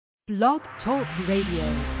Blog Talk Radio.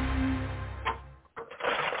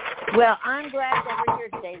 Well, I'm glad that we're here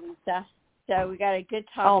today, Lisa. So we got a good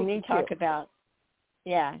topic to talk about.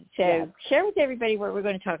 Yeah. So share with everybody what we're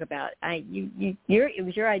going to talk about. It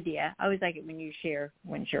was your idea. I always like it when you share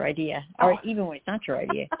when it's your idea, or even when it's not your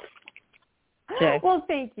idea. So. Well,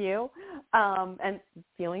 thank you. And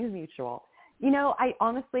feelings mutual. You know,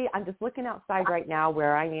 I'm just looking outside right now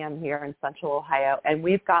where I am here in Central Ohio, and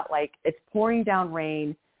we've got it's pouring down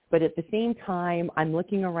rain. But at the same time, I'm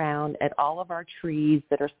looking around at all of our trees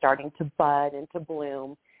that are starting to bud and to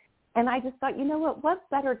bloom. And I just thought, you know what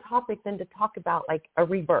better topic than to talk about a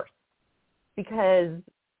rebirth? Because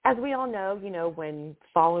as we all know, when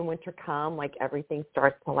fall and winter come, everything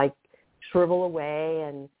starts to shrivel away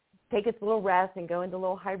and take its little rest and go into a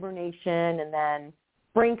little hibernation. And then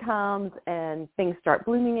spring comes and things start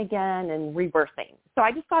blooming again and rebirthing. So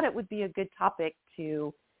I just thought it would be a good topic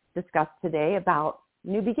to discuss today about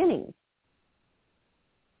new beginnings.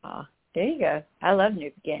 There you go. I love new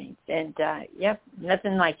beginnings, and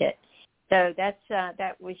nothing like it. So that's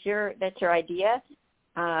your idea,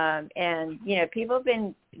 and people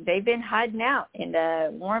they've been hiding out in the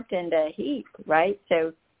warmth and the heat, right?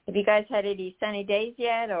 So have you guys had any sunny days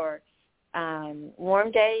yet, or warm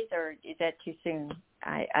days, or is that too soon?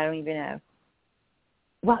 I don't even know.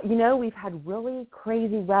 Well, we've had really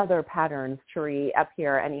crazy weather patterns, Cherie, up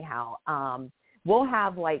here anyhow. We'll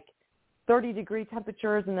have 30-degree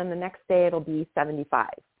temperatures, and then the next day it'll be 75.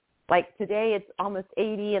 Today it's almost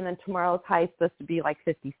 80, and then tomorrow's high is supposed to be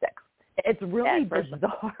 56. It's really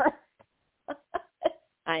bizarre.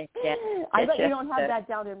 I bet you don't have that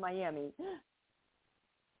down in Miami.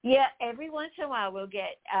 Yeah, every once in a while we'll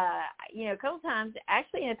get, a couple times.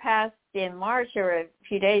 Actually, in March or a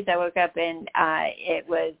few days, I woke up and I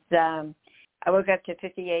woke up to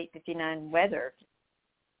 58, 59 weather.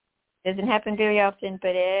 Doesn't happen very often,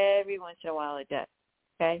 but every once in a while it does.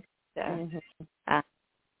 Okay, so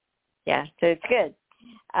so it's good.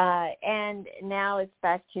 And now it's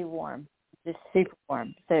back to warm, just super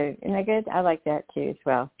warm. So isn't that good? I like that too as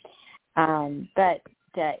well. But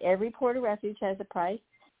every port of refuge has a price.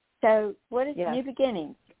 So what is new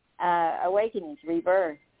beginnings, awakenings,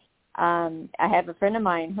 rebirth? I have a friend of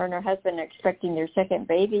mine. Her and her husband are expecting their second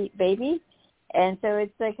baby, and so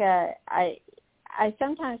it's I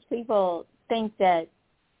sometimes people think that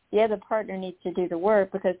the other partner needs to do the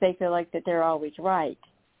work because they feel like that they're always right,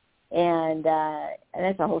 and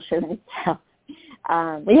that's a whole show in itself.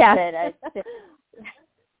 But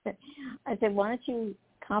I said, why don't you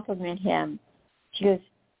compliment him? She goes,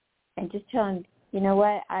 and just tell him, you know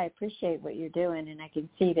what, I appreciate what you're doing, and I can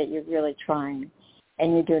see that you're really trying,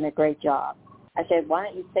 and you're doing a great job. I said, why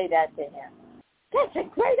don't you say that to him? That's a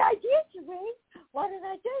great idea, Sheree. Why did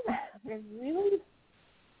I do that? Really?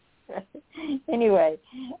 Anyway,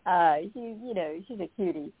 she's a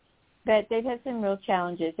cutie. But they've had some real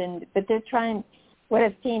challenges, but they're trying. What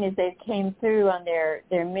I've seen is they've came through on their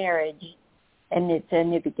marriage, and it's a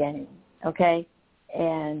new beginning. Okay,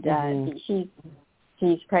 and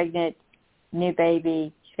she's pregnant, new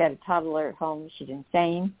baby. She's got a toddler at home. She's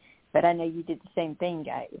insane. But I know you did the same thing,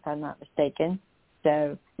 guy, if I'm not mistaken.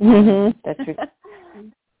 So that's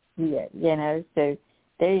so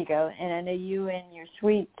there you go. And I know you and your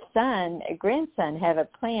sweet grandson, have a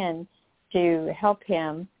plan to help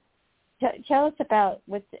him. Tell us about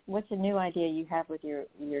what's a new idea you have with your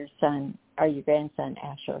son or your grandson,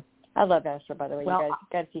 Asher. I love Asher, by the way. You guys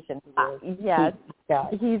got to see some videos. Yes,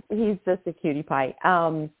 he's just a cutie pie.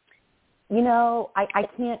 I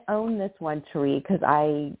can't own this one, Cherie, because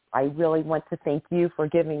I really want to thank you for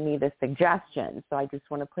giving me the suggestion. So I just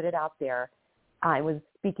want to put it out there. I was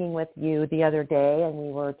speaking with you the other day, and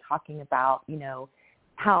we were talking about,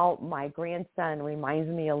 how my grandson reminds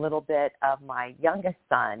me a little bit of my youngest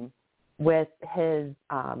son with his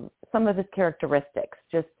some of his characteristics,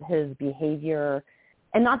 just his behavior.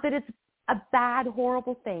 And not that it's a bad,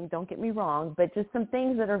 horrible thing, don't get me wrong, but just some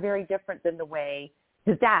things that are very different than the way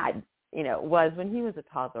his dad was when he was a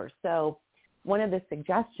toddler. So one of the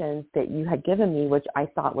suggestions that you had given me, which I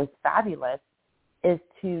thought was fabulous, is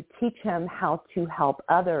to teach him how to help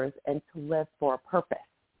others and to live for a purpose.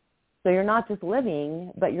 So you're not just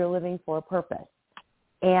living, but you're living for a purpose.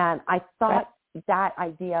 And I thought that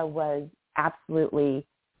idea was absolutely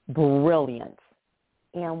brilliant.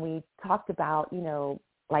 And we talked about,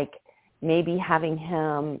 maybe having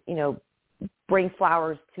him, bring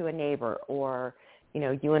flowers to a neighbor, or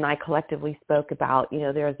you and I collectively spoke about,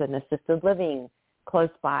 there's an assisted living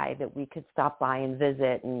close by that we could stop by and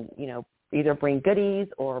visit and, either bring goodies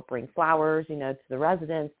or bring flowers, to the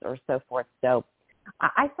residents or so forth. So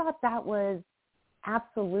I thought that was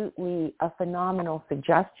absolutely a phenomenal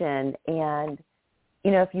suggestion. And,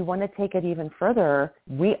 you know, if you want to take it even further,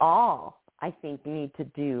 we all, I think, need to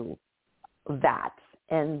do that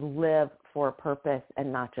and live for a purpose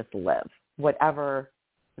and not just live, whatever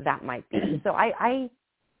that might be. So I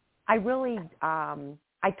really,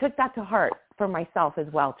 I took that to heart for myself as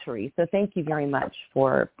well, Therese. So thank you very much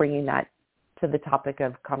for bringing that to the topic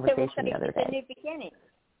of conversation the other day. It's a new beginning.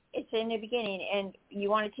 It's a new beginning, and you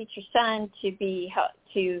want to teach your son to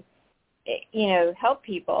help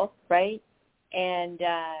people, right? And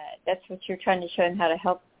that's what you're trying to show him, how to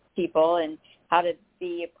help people and how to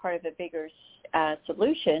be a part of a bigger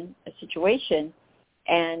solution, a situation.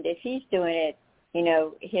 And if he's doing it, you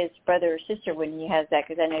know, his brother or sister, when he has that,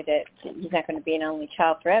 because I know that he's not going to be an only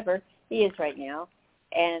child forever. He is right now,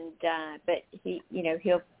 and but he, you know,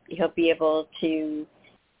 he'll be able to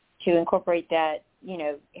incorporate that, you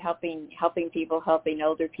know, helping people, helping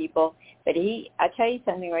older people. But I tell you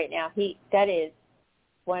something right now, that is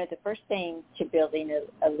one of the first things to building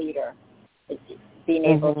a leader, is being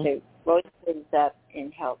able to roll things up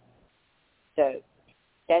and help. So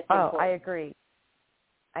that's important.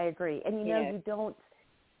 I agree. And, you know, you don't,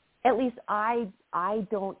 at least I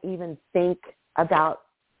don't even think about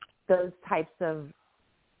those types of,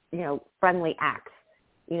 you know, friendly acts.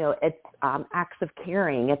 You know, it's acts of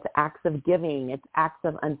caring, it's acts of giving, it's acts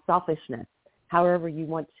of unselfishness, however you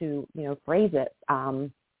want to, you know, phrase it.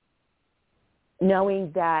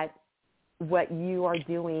 Knowing that what you are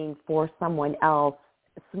doing for someone else,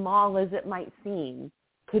 small as it might seem,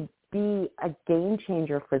 could be a game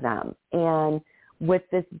changer for them. And with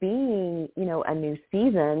this being, you know, a new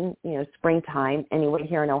season, you know, springtime, anyway,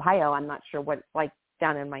 here in Ohio, I'm not sure what it's like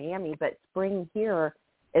down in Miami, but spring here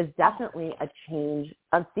is definitely a change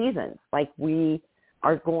of seasons. Like, we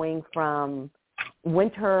are going from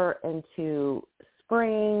winter into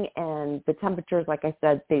spring, and the temperatures, like I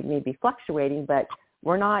said, they may be fluctuating, but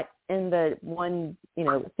we're not in the one, you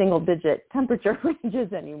know, single-digit temperature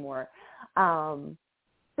ranges anymore.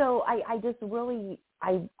 So I just really,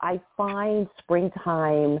 I find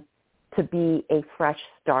springtime to be a fresh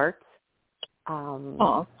start.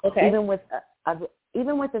 Okay.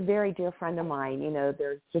 Even with a very dear friend of mine, you know,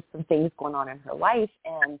 there's just some things going on in her life,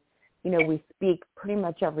 and, you know, we speak pretty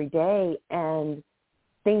much every day, and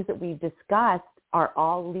things that we've discussed are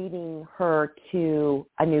all leading her to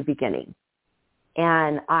a new beginning.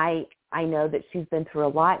 And I know that she's been through a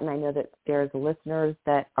lot, and I know that there's listeners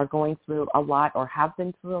that are going through a lot or have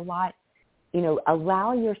been through a lot. You know,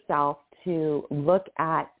 allow yourself to look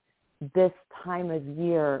at this time of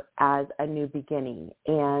year as a new beginning,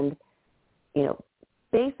 and, you know,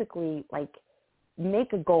 basically, like,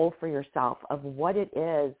 make a goal for yourself of what it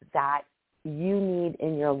is that you need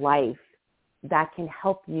in your life that can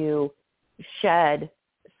help you shed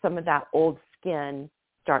some of that old skin,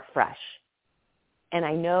 start fresh. And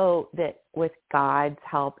I know that with God's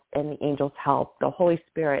help and the angels' help, the Holy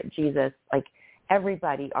Spirit, Jesus, like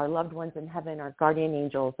everybody, our loved ones in heaven, our guardian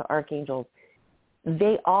angels, the archangels,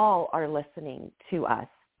 they all are listening to us,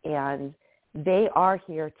 and they are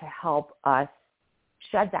here to help us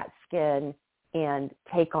shed that skin and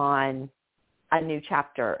take on a new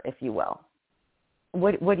chapter, if you will.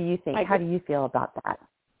 What do you think? How do you feel about that?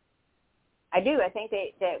 I do. I think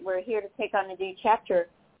that we're here to take on a new chapter.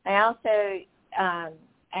 I also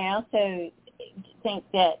think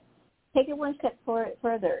that take it one step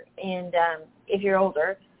further. And if you're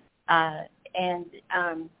older, one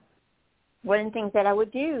of the things that I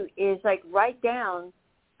would do is, like, write down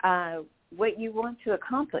what you want to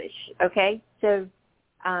accomplish. Okay, so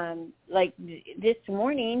like this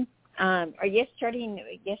morning or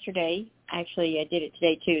yesterday, actually, I did it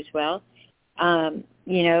today too as well.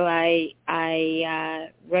 You know, I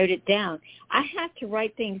wrote it down. I have to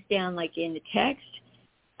write things down, like in the text,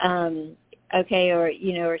 okay, or,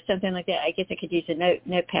 you know, or something like that. I guess I could use a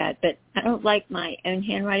notepad, but I don't like my own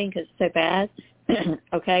handwriting because it's so bad.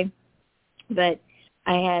 Okay, but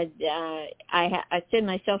I send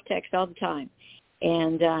myself text all the time,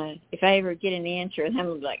 and if I ever get an answer, then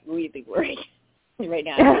I'm like really worried. Right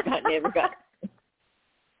now, I never got.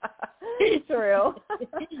 It's real.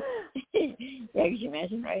 Yeah, could you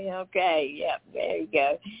imagine? Right? Okay, yeah, there you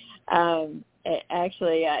go.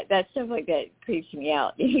 Actually, that stuff like that creeps me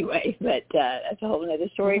out anyway. But that's a whole other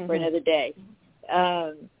story for another day.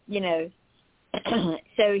 You know,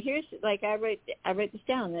 so here's, like, I wrote this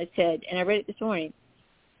down. I said, and I read it this morning.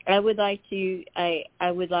 I would like to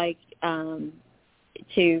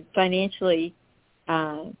financially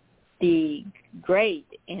be great,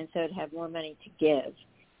 and so to have more money to give.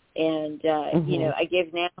 And you know, I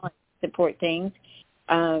give now, support things,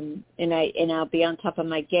 and I'll be on top of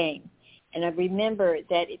my game. and I remember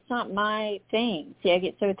that it's not my thing. See, I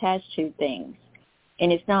get so attached to things,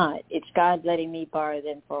 and it's not. It's God letting me borrow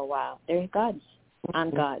them for a while. They're God's.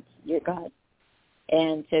 I'm God's. You're God's.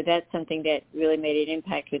 And so that's something that really made an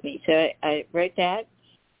impact with me. So I wrote that,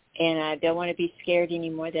 and I don't want to be scared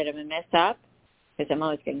anymore that I'm going to mess up, because I'm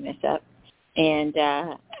always going to mess up. And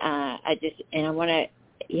I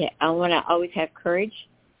want to always have courage.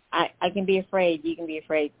 I can be afraid. You can be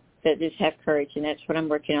afraid, but just have courage, and that's what I'm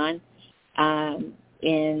working on.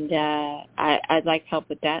 I'd like help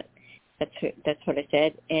with that. That's what I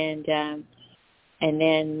said. And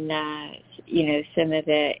then some of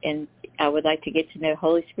the, and I would like to get to know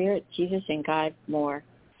Holy Spirit, Jesus, and God more,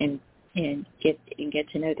 and get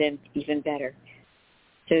to know them even better.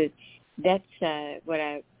 So that's what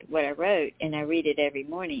I wrote, and I read it every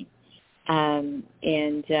morning. So,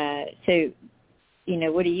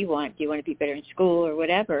 what do you want? Do you want to be better in school or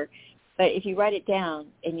whatever? But if you write it down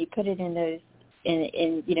and you put it in those,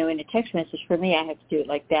 in a text message, for me, I have to do it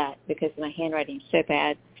like that because my handwriting is so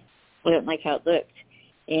bad. I don't like how it looked,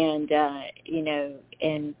 and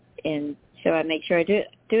so I make sure I do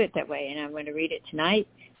it that way. And I'm going to read it tonight.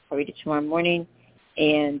 I'll read it tomorrow morning,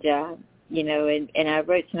 and and I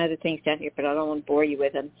wrote some other things down here, but I don't want to bore you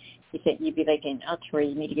with them. You think you'd be like, "Oh, Tori,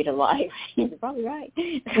 you need to get a life." You're probably right.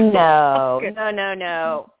 No.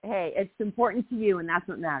 Hey, it's important to you, and that's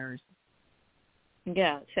what matters.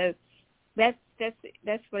 Yeah. So that's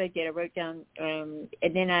what I did. I wrote down, and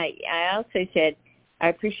then I also said, I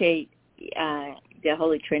appreciate the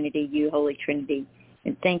Holy Trinity, you Holy Trinity,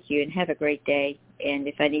 and thank you, and have a great day. And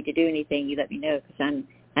if I need to do anything, you let me know, because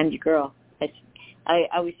I'm your girl. I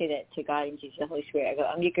always say that to God and Jesus, the Holy Spirit. I go,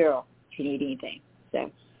 I'm your girl if you need anything.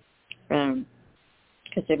 So,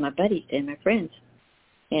 because they're my buddies and my friends.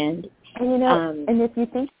 And and if you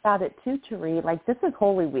think about it too, Therese, like this is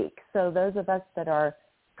Holy Week. So those of us that are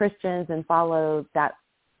Christians and follow that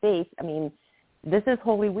faith, I mean, this is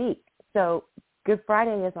Holy Week. So Good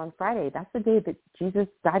Friday is on Friday. That's the day that Jesus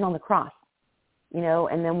died on the cross,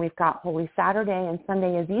 and then we've got Holy Saturday, and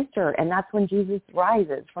Sunday is Easter, and that's when Jesus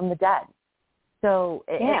rises from the dead. So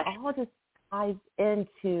it all just ties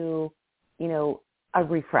into, a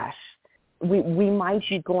refresh. We might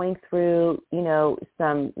be going through,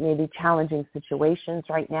 some maybe challenging situations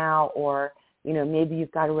right now, or, maybe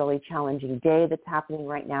you've got a really challenging day that's happening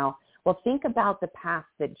right now. Well, think about the path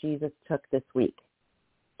that Jesus took this week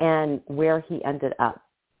and where he ended up.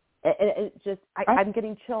 I'm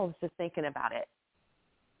getting chills just thinking about it.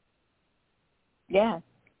 Yeah,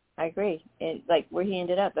 I agree. Like where he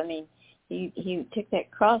ended up. I mean, he took that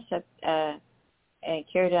cross up and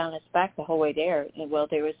carried it on his back the whole way there. And, well,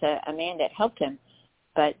 there was a man that helped him.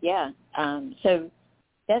 But, so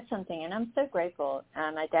that's something. And I'm so grateful.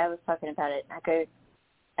 My dad was talking about it.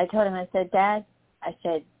 I told him, I said, Dad,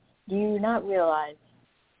 do you not realize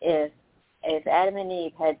if Adam and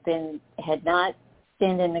Eve had not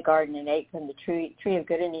sinned in the garden and ate from the tree of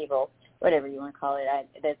good and evil, whatever you want to call it,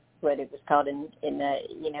 that's what it was called in the in the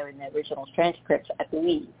original transcripts, I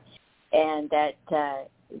believe, and that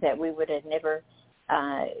we would have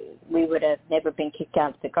never been kicked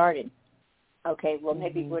out of the garden. Okay, well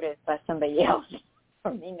maybe we would have by somebody else,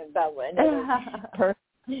 or about another person,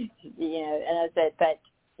 And I said, but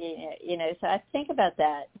so I think about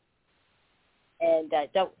that. And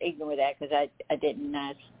don't ignore that because I didn't.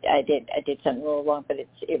 I did something a little wrong, but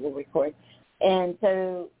it will record. And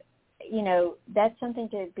so, that's something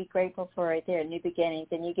to be grateful for right there. New beginnings,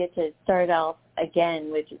 and you get to start off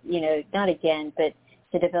again with, not again, but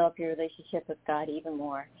to develop your relationship with God even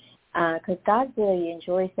more, because God really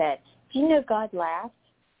enjoys that. Do you know God laughs?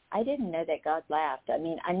 I didn't know that God laughed. I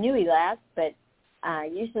mean, I knew He laughed, but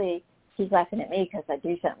usually He's laughing at me because I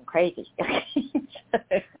do something crazy.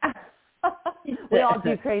 We all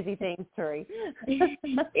do crazy things, Tori.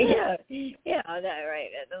 yeah, I know,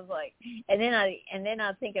 right? It was like, and then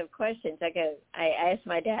I'll think of questions. I asked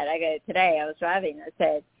my dad. Today I was driving.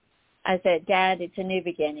 I said, Dad, it's a new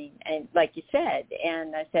beginning, and like you said,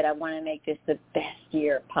 and I said I want to make this the best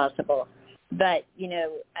year possible. But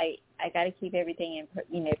I got to keep everything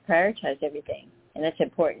in, prioritize everything, and that's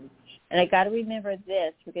important. And I got to remember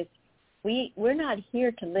this because we're not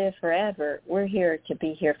here to live forever. We're here to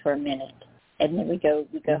be here for a minute, and then we go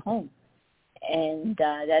home, and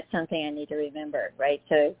that's something I need to remember, right?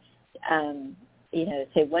 So,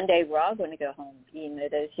 so one day we're all going to go home.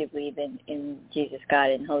 Those who believe in Jesus,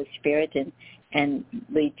 God, and Holy Spirit, and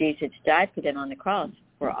believe Jesus died for them on the cross.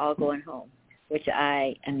 We're all going home, which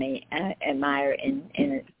I admire and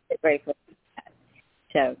am grateful for that.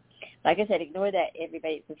 So, like I said, ignore that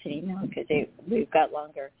everybody's listening now because we've got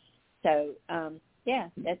longer. So,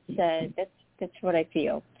 that's what I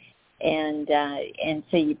feel. and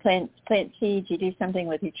so you plant seeds. You do something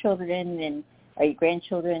with your children and or your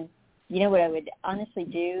grandchildren. You know what I would honestly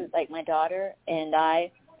do? Like my daughter and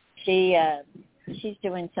I, she's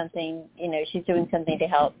doing something. She's doing something to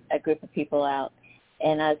help a group of people out.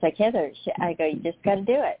 And I was like, Heather, I go, you just got to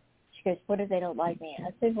do it. She goes, what if they don't like me? I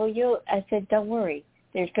said, I said, don't worry.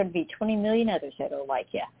 There's going to be 20 million others that will like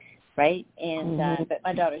you, right? And but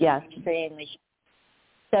my daughter's extremely.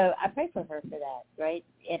 So I pray for her for that, right?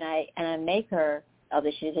 And I make her,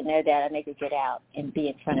 although she doesn't know that, I make her get out and be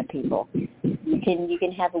in front of people. You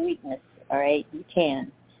can have a weakness, all right? You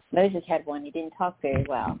can. Moses had one. He didn't talk very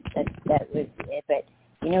well. That was it. But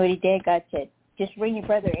you know what he did? God said, just bring your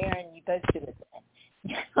brother Aaron. You both do it.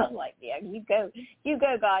 I'm like, yeah, you go,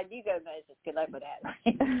 God, you go, Moses. Good luck with that.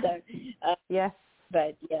 Right? So, yeah.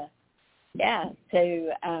 But yeah.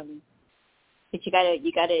 So, but you gotta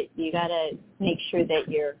make sure that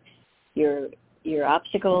your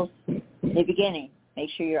obstacles in the beginning. Make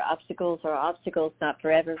sure your obstacles are obstacles, not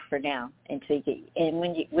forever, for now. Until you get, and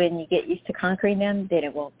when you get used to conquering them, then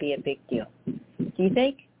it won't be a big deal. Do you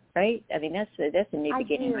think? Right? I mean, that's a new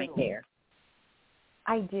beginning right there.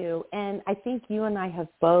 I do, and I think you and I have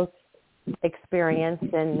both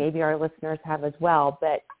experienced, and maybe our listeners have as well,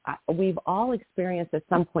 but we've all experienced at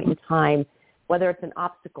some point in time, whether it's an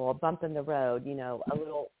obstacle, a bump in the road, a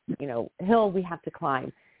little, hill we have to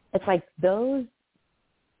climb. It's like those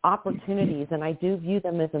opportunities, and I do view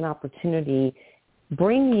them as an opportunity,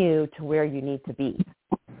 bring you to where you need to be.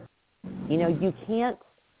 You can't,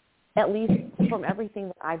 at least from everything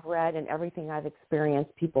that I've read and everything I've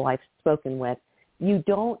experienced, people I've spoken with, you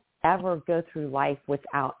don't ever go through life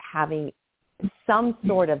without having some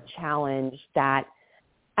sort of challenge that,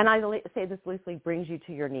 and I say this loosely, brings you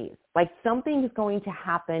to your knees. Like something is going to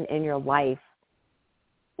happen in your life,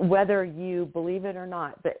 whether you believe it or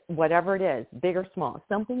not, but whatever it is, big or small,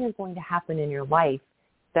 something is going to happen in your life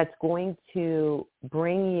that's going to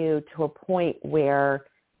bring you to a point where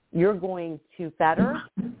you're going to better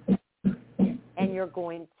and you're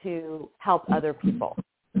going to help other people,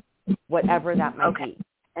 whatever that might be.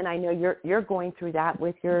 And I know you're going through that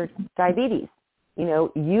with your diabetes.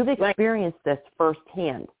 You've experienced this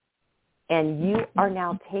firsthand, and you are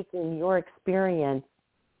now taking your experience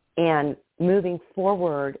and moving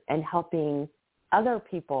forward and helping other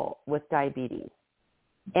people with diabetes.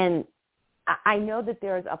 And I know that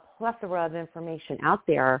there's a plethora of information out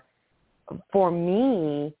there. For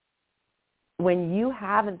me, when you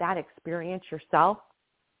have that experience yourself,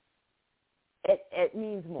 it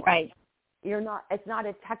means more. Right. It's not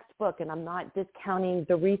a textbook, and I'm not discounting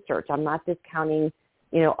the research. I'm not discounting,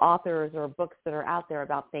 authors or books that are out there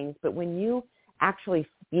about things. But when you actually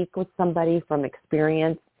speak with somebody from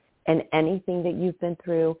experience and anything that you've been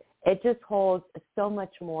through, it just holds so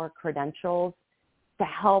much more credentials to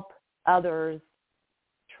help others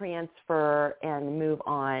transfer and move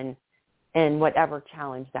on in whatever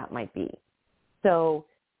challenge that might be. So,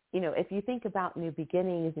 if you think about new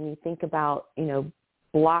beginnings and you think about,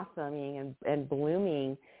 blossoming and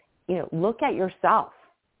blooming, look at yourself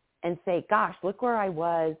and say, gosh, look where I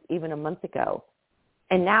was even a month ago.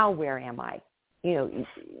 And now where am I?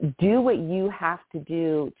 Do what you have to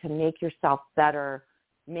do to make yourself better,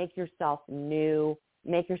 make yourself new,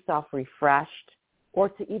 make yourself refreshed, or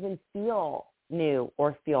to even feel new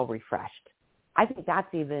or feel refreshed. I think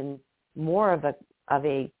that's even more of a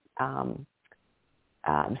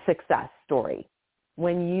success story,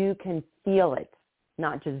 when you can feel it,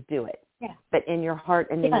 not just do it, but in your heart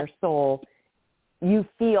and in your soul, you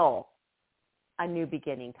feel a new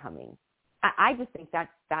beginning coming. I just think that's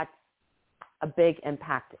a big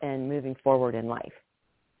impact in moving forward in life.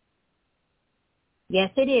 Yes,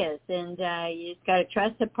 it is, and you just got to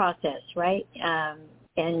trust the process, right?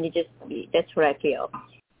 And that's what I feel,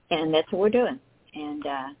 and that's what we're doing, and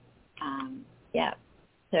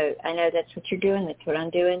so I know that's what you're doing, that's what I'm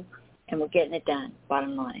doing, and we're getting it done,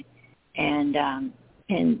 bottom line. And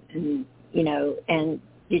you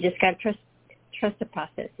just got to trust the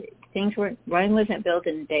process. Rome wasn't built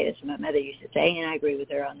in a day, that's what my mother used to say, and I agree with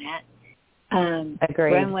her on that.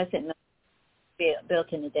 Agreed. Rome wasn't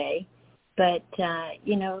built in a day, but,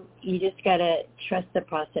 you just got to trust the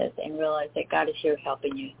process and realize that God is here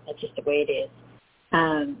helping you. That's just the way it is,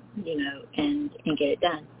 and get it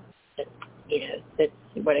done. That's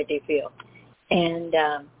what I do feel. And,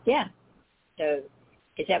 so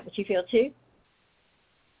is that what you feel too?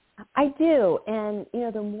 I do. And,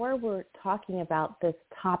 the more we're talking about this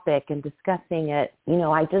topic and discussing it,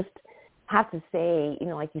 I just have to say,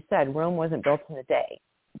 like you said, Rome wasn't built in a day.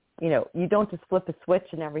 You don't just flip a switch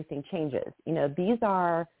and everything changes. These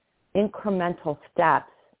are incremental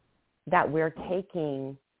steps that we're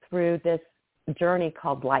taking through this journey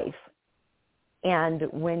called life. And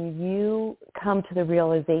when you come to the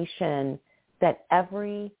realization that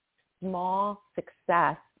every small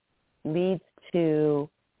success leads to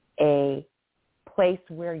a place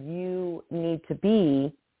where you need to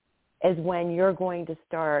be, is when you're going to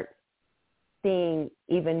start seeing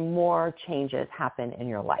even more changes happen in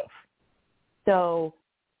your life. So,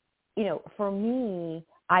 you know, for me,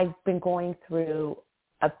 I've been going through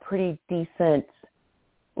a pretty decent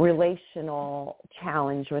relational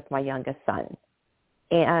challenge with my youngest son.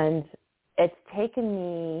 And it's taken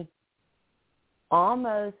me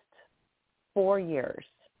almost 4 years,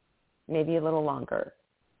 maybe a little longer,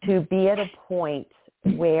 to be at a point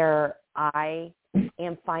where I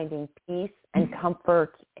am finding peace and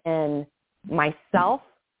comfort in myself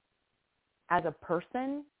as a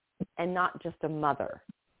person and not just a mother.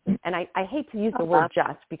 And I hate to use the word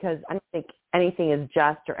just, because I don't think anything is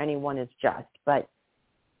just or anyone is just. But,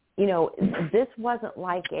 you know, this wasn't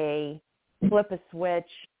like a flip a switch,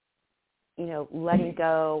 you know, letting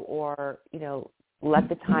go, or, you know, let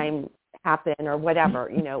the time happen or whatever.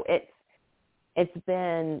 You know, it's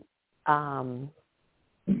been a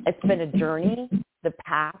journey, the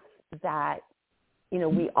path that, you know,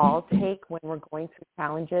 we all take when we're going through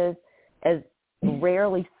challenges is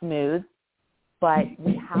rarely smooth, but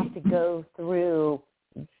we have to go through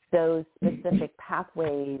those specific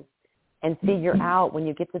pathways and figure out, when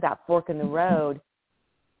you get to that fork in the road,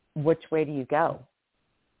 which way do you go?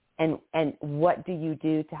 And what do you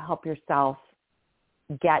do to help yourself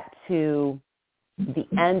get to the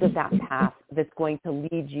end of that path that's going to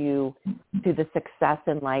lead you to the success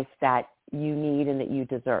in life that you need and that you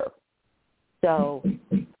deserve? So,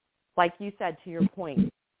 like you said, to your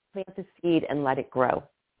point, plant the seed and let it grow.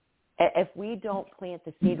 If we don't plant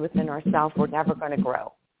the seed within ourselves, we're never going to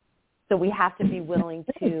grow. So we have to be willing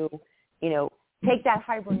to, you know, take that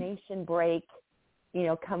hibernation break, you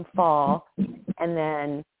know, come fall, and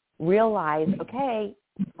then realize, okay,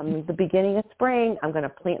 from the beginning of spring, I'm going to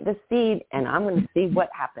plant the seed, and I'm going to see what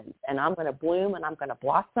happens. And I'm going to bloom, and I'm going to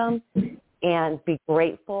blossom, and be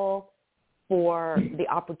grateful for the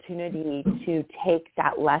opportunity to take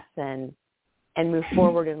that lesson and move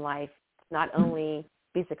forward in life, not only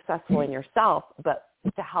be successful in yourself, but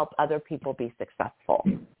to help other people be successful.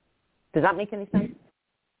 Does that make any sense?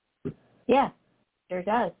 Yeah, sure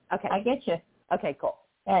does. Okay. I get you. Okay, cool.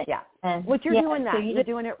 Yeah. What you're doing that. So You're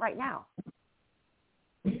doing it right now.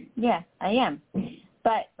 Yeah, I am.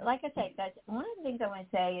 But like I said, that's one of the things I want to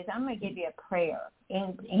say is I'm going to give you a prayer.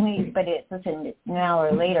 And anybody that's listening now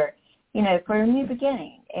or later, you know, for a new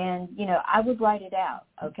beginning. And, you know, I would write it out,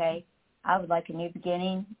 okay? I would like a new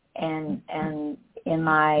beginning, and in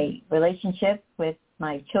my relationship with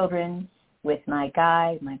my children, with my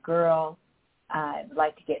guy, my girl. I would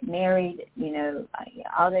like to get married, you know,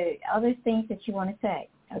 all those things that you want to say,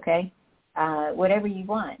 okay? Whatever you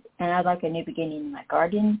want. And I'd like a new beginning in my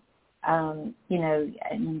garden. You know,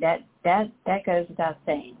 and that goes without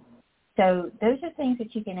saying. So those are things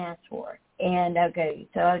that you can ask for. And okay,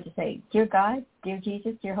 so I'll just say, dear God, dear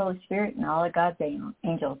Jesus, dear Holy Spirit, and all of God's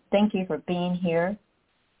angels, thank you for being here.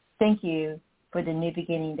 Thank you for the new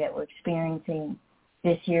beginning that we're experiencing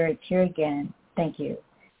this year. It's here again. Thank you.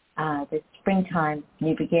 This springtime,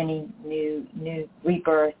 new beginning, new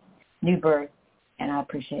rebirth, new birth, and I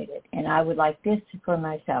appreciate it. And I would like this for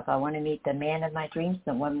myself. I want to meet the man of my dreams,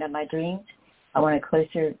 the woman of my dreams. I want a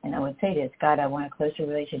closer, and I would say this, God, I want a closer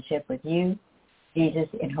relationship with you, Jesus,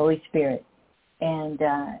 and Holy Spirit. And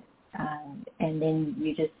then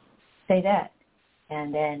you just say that.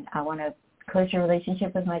 And then I want a closer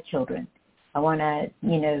relationship with my children. I want to,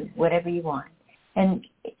 you know, whatever you want. And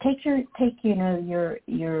take your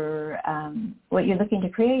what you're looking to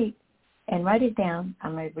create and write it down.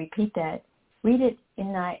 I'm going to repeat that. Read it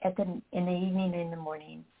in the evening and in the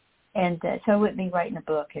morning. And so it would be writing a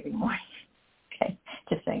book every morning. Okay,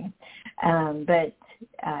 just saying. But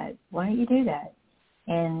why don't you do that?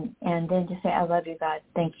 And then just say, I love you, God.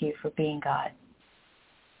 Thank you for being God.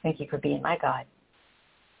 Thank you for being my God.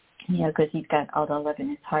 You know, because he's got all the love in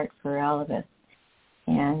his heart for all of us.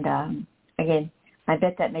 And again, I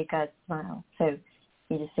bet that made God smile. So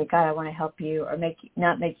you just say, God, I want to help you, or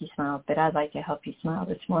not make you smile, but I'd like to help you smile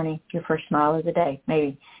this morning. Your first smile of the day,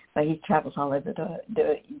 maybe. But he travels all over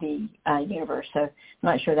the universe, so I'm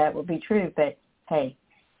not sure that will be true. But hey,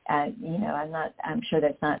 you know, I'm sure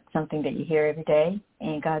that's not something that you hear every day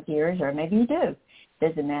in God's ears, or maybe you do.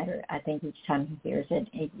 Doesn't matter. I think each time he hears it,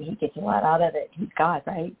 he gets a lot out of it. He's God,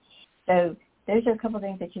 right? So those are a couple of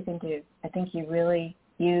things that you can do. I think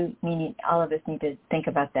meaning all of us, need to think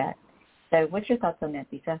about that. So what's your thoughts on that,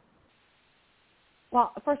 Lisa?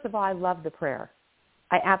 Well, first of all, I love the prayer.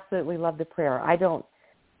 I absolutely love the prayer.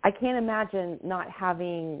 I can't imagine not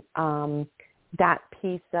having that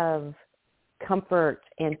piece of comfort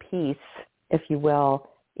and peace, if you will,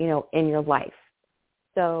 in your life.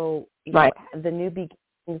 So, right. The new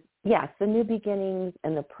beginnings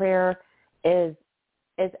and the prayer is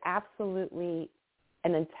absolutely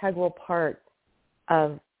an integral part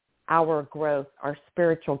of our growth, our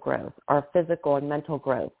spiritual growth, our physical and mental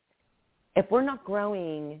growth. If we're not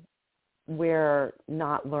growing, we're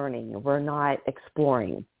not learning, we're not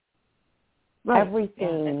exploring. Right.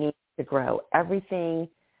 Everything needs to grow. Everything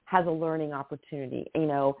has a learning opportunity.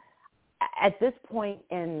 At this point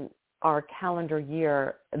in our calendar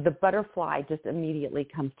year, the butterfly just immediately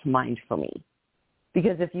comes to mind for me.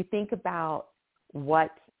 Because if you think about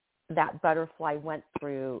what that butterfly went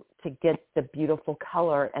through to get the beautiful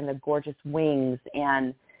color and the gorgeous wings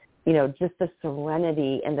and, just the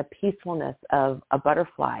serenity and the peacefulness of a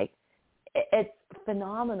butterfly, it's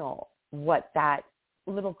phenomenal what that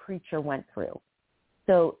little creature went through.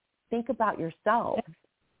 So think about yourself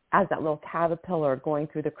as that little caterpillar going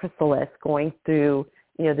through the chrysalis, going through,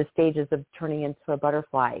 the stages of turning into a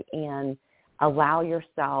butterfly, and allow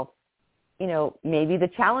yourself, maybe the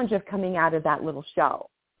challenge of coming out of that little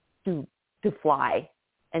shell to fly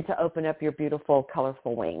and to open up your beautiful,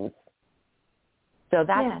 colorful wings. So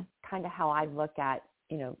that's kind of how I look at,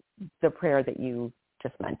 the prayer that you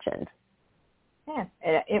just mentioned. Yeah,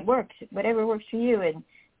 it works. Whatever works for you, and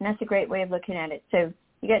that's a great way of looking at it. So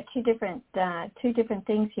you got two different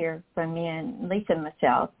things here from me and Lisa and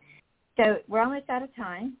myself. So we're almost out of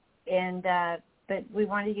time, and but we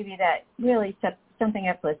want to give you that really something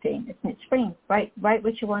uplifting. It's spring. Write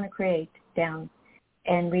what you want to create down,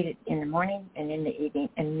 and read it in the morning and in the evening,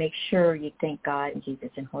 and make sure you thank God and Jesus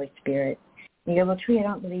and Holy Spirit. You go, well, Tree, I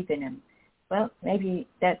don't believe in him. Well, maybe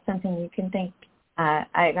that's something you can think.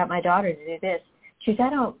 I got my daughter to do this. She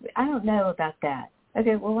said, I don't know about that.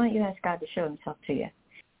 Okay, well, why don't you ask God to show himself to you,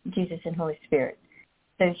 Jesus and Holy Spirit.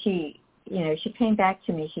 So she came back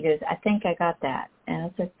to me. She goes, I think I got that. And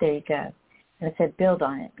I said, there you go. And I said, build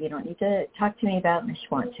on it. You don't need to talk to me about it unless you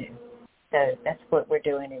want to. So that's what we're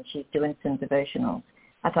doing, and she's doing some devotionals.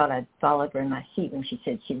 I thought I'd fall over in my seat when she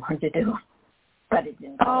said she wanted to do them, but it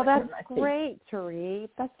didn't fall over in my seat. Oh, that's great, Therese.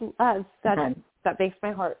 That makes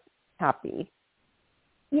my heart happy.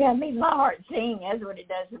 Yeah, it makes my heart sing. That's what it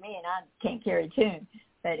does for me, and I can't carry a tune.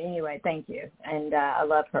 But anyway, thank you. And I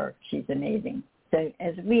love her. She's amazing. So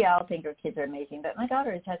as we all think our kids are amazing, but my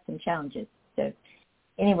daughter has had some challenges. So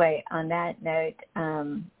anyway, on that note,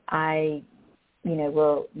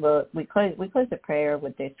 we close the prayer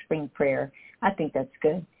with the spring prayer. I think that's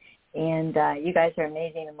good. And you guys are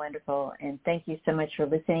amazing and wonderful. And thank you so much for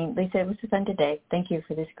listening. Lisa, it was fun today. Thank you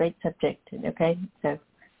for this great subject. Okay. So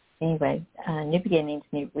anyway, new beginnings,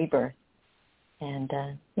 new rebirth. And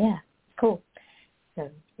cool.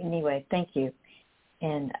 So anyway, thank you.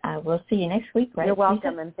 And we'll see you next week, right? You're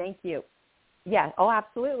welcome, Lisa? and thank you. Yes. Oh,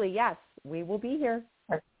 absolutely. Yes. We will be here.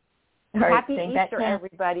 All right, Happy Easter,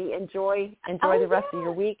 everybody. Enjoy the rest of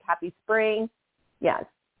your week. Happy spring. Yes.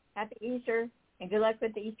 Happy Easter, and good luck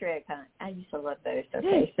with the Easter egg hunt. I used to love those.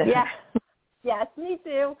 Okay. So. Yeah. Yes, me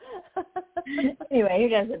too. Anyway, who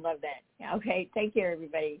doesn't love that? Okay. Take care,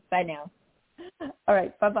 everybody. Bye now. All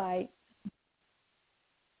right. Bye-bye.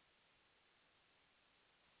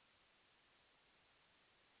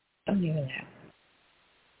 Oh, you're there.